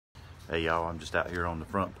Hey y'all, I'm just out here on the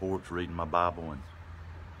front porch reading my Bible,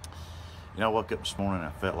 and I woke up this morning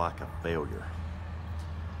and I felt like a failure.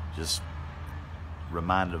 Just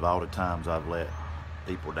reminded of all the times I've let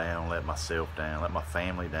people down, let myself down, let my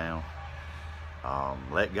family down,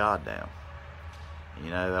 let God down.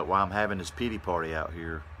 And that's why I'm having this pity party out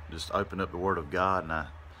here. Just opened up the Word of God, and I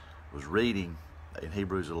was reading in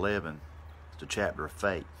Hebrews 11, it's a chapter of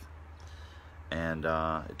faith. And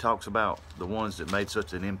it talks about the ones that made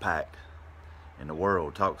such an impact in the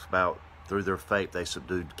world. It talks about through their faith they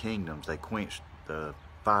subdued kingdoms, they quenched the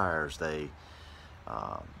fires,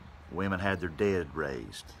 women had their dead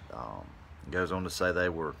raised. It goes on to say they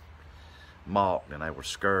were mocked and they were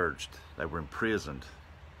scourged, they were imprisoned,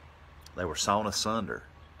 they were sawn asunder.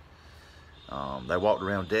 They walked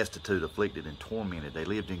around destitute, afflicted, and tormented. They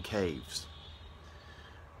lived in caves.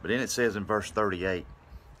 But then it says in verse 38,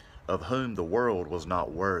 of whom the world was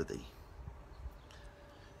not worthy.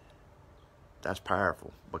 That's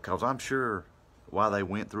powerful, because I'm sure while they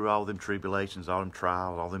went through all them tribulations, all them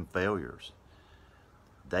trials, all them failures,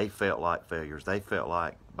 they felt like failures. They felt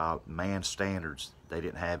like by man's standards they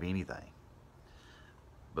didn't have anything.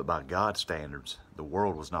 But by God's standards, the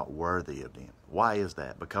world was not worthy of them. Why is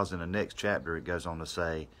that? Because in the next chapter it goes on to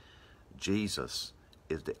say, Jesus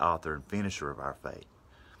is the author and finisher of our faith.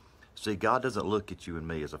 See, God doesn't look at you and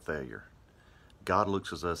me as a failure. God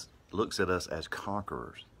looks at us as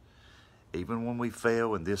conquerors. Even when we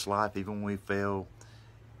fail in this life, even when we fail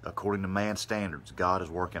according to man's standards, God is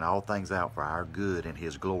working all things out for our good and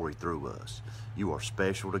His glory through us. You are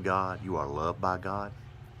special to God. You are loved by God.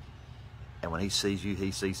 And when He sees you,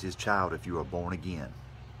 He sees His child if you are born again.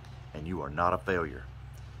 And you are not a failure.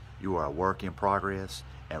 You are a work in progress.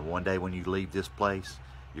 And one day when you leave this place,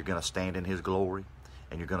 you're going to stand in His glory.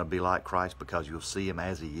 And you're going to be like Christ, because you'll see Him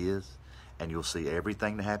as He is. And you'll see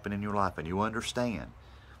everything that happened in your life. And you understand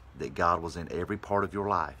that God was in every part of your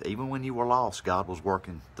life. Even when you were lost, God was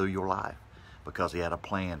working through your life, because He had a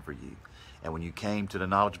plan for you. And when you came to the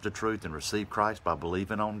knowledge of the truth and received Christ by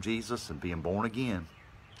believing on Jesus and being born again,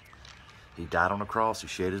 He died on the cross, He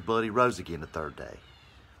shed His blood, He rose again the third day.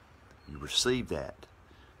 You received that.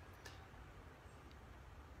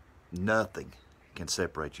 Nothing can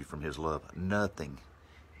separate you from His love. Nothing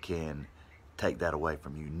can take that away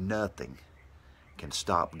from you. Nothing can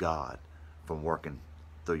stop God from working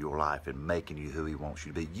through your life and making you who He wants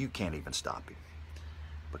you to be. You can't even stop Him,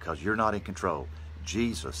 because you're not in control.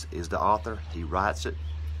 Jesus is the author. He writes it,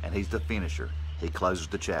 and He's the finisher. He closes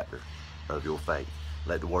the chapter of your faith.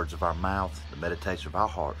 Let the words of our mouth, the meditation of our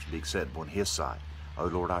hearts be acceptable in His sight. O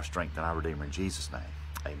Lord, our strength and our Redeemer, in Jesus' name,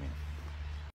 amen.